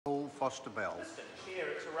Foster Bell. Chair,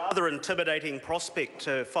 it's a rather intimidating prospect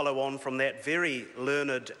to follow on from that very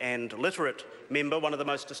learned and literate member, one of the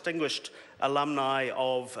most distinguished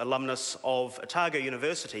alumnus of Otago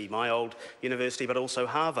University, my old university, but also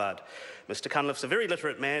Harvard. Mr. Cunliffe's a very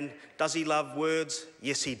literate man. Does he love words?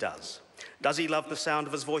 Yes, he does. Does he love the sound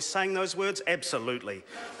of his voice saying those words? Absolutely.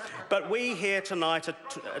 But we here tonight are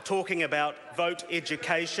talking about vote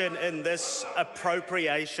education in this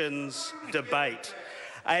appropriations debate.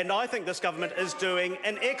 And I think this government is doing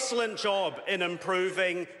an excellent job in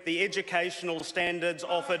improving the educational standards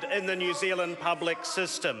offered in the New Zealand public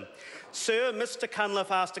system. Sir, Mr.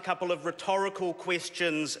 Cunliffe asked a couple of rhetorical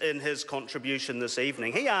questions in his contribution this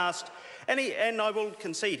evening. He asked, and I will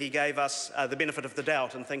concede he gave us the benefit of the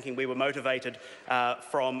doubt in thinking we were motivated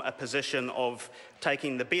from a position of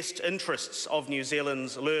taking the best interests of New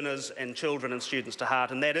Zealand's learners and children and students to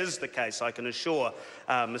heart, and that is the case, I can assure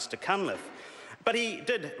Mr. Cunliffe. But he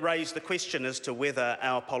did raise the question as to whether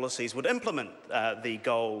our policies would implement the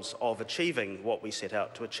goals of achieving what we set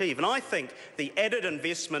out to achieve. And I think the added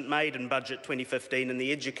investment made in Budget 2015 in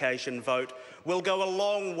the education vote will go a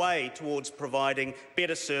long way towards providing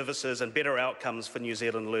better services and better outcomes for New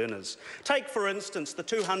Zealand learners. Take, for instance, the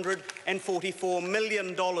 $244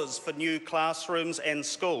 million for new classrooms and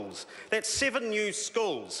schools. That's 7 new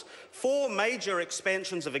schools, 4 major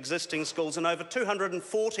expansions of existing schools, and over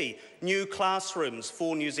 240 new classrooms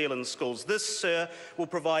for New Zealand schools. This, sir, will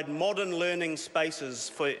provide modern learning spaces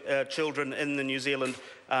for children in the New Zealand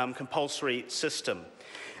compulsory system.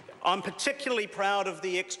 I'm particularly proud of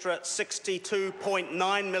the extra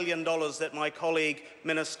 $62.9 million that my colleague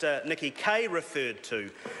Minister Nikki Kaye referred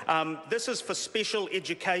to. This is for special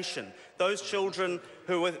education, those children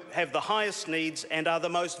who have the highest needs and are the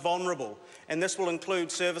most vulnerable. And this will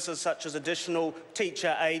include services such as additional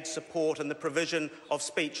teacher aid support and the provision of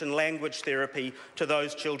speech and language therapy to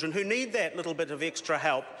those children who need that little bit of extra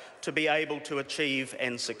help to be able to achieve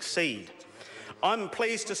and succeed. I'm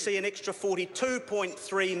pleased to see an extra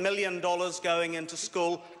 $42.3 million going into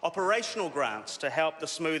school operational grants to help the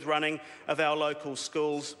smooth running of our local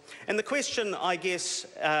schools. And the question, I guess,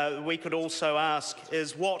 we could also ask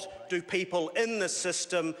is, what do people in the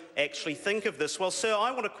system actually think of this? Well, sir, I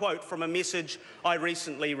want to quote from a message I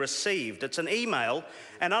recently received. It's an email,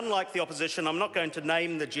 and unlike the opposition, I'm not going to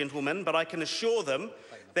name the gentleman, but I can assure them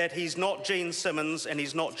that he's not Gene Simmons and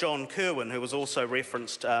he's not John Kirwan, who was also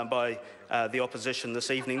referenced by the opposition this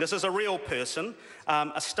evening. This is a real person,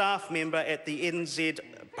 a staff member at the NZ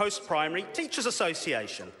Post-Primary Teachers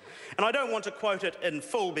Association. And I don't want to quote it in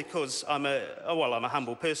full because I'm a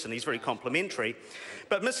humble person. He's very complimentary.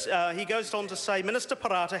 But he goes on to say, Minister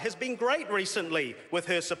Parata has been great recently with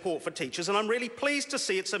her support for teachers, and I'm really pleased to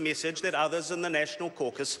see it's a message that others in the National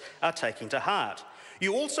Caucus are taking to heart.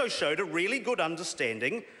 You also showed a really good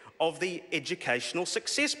understanding of the Educational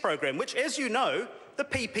Success Program, which, as you know, the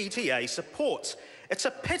PPTA supports. It's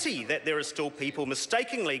a pity that there are still people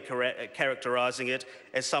mistakenly characterising it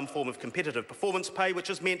as some form of competitive performance pay, which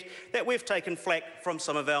has meant that we've taken flack from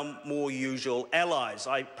some of our more usual allies.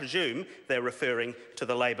 I presume they're referring to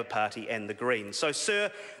the Labour Party and the Greens. So, sir,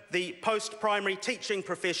 the post-primary teaching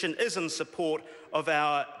profession is in support of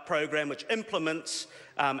our program, which implements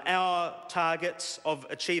our targets of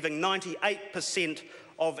achieving 98%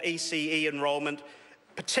 of ECE enrolment,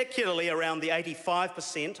 particularly around the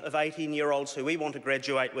 85% of 18-year-olds who we want to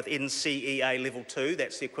graduate with NCEA Level 2,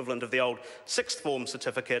 that's the equivalent of the old sixth form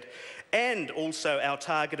certificate, and also our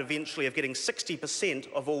target eventually of getting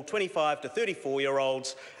 60% of all 25 to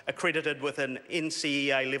 34-year-olds accredited with an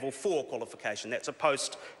NCEA Level 4 qualification. That's a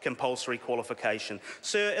post-compulsory qualification.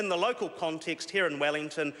 Sir, in the local context here in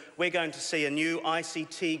Wellington, we're going to see a new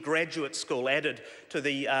ICT graduate school added to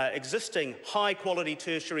the existing high-quality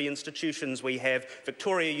tertiary institutions we have,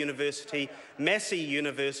 Victoria University, Massey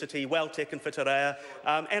University, Welltech and Whitireia,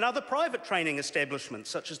 and other private training establishments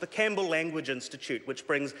such as the Campbell Language Institute, which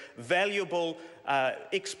brings valuable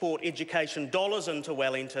export education dollars into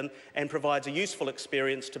Wellington and provides a useful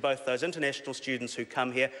experience to both those international students who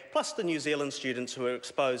come here, plus the New Zealand students who are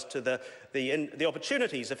exposed to the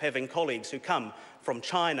opportunities of having colleagues who come from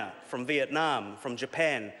China, from Vietnam, from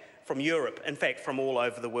Japan, from Europe, in fact, from all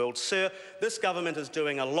over the world. Sir, this government is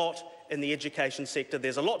doing a lot in the education sector.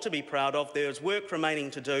 There's a lot to be proud of. There's work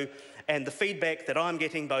remaining to do, and the feedback that I'm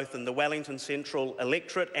getting both in the Wellington Central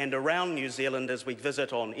electorate and around New Zealand as we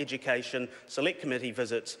visit on education select committee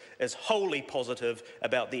visits is wholly positive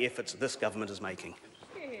about the efforts this government is making.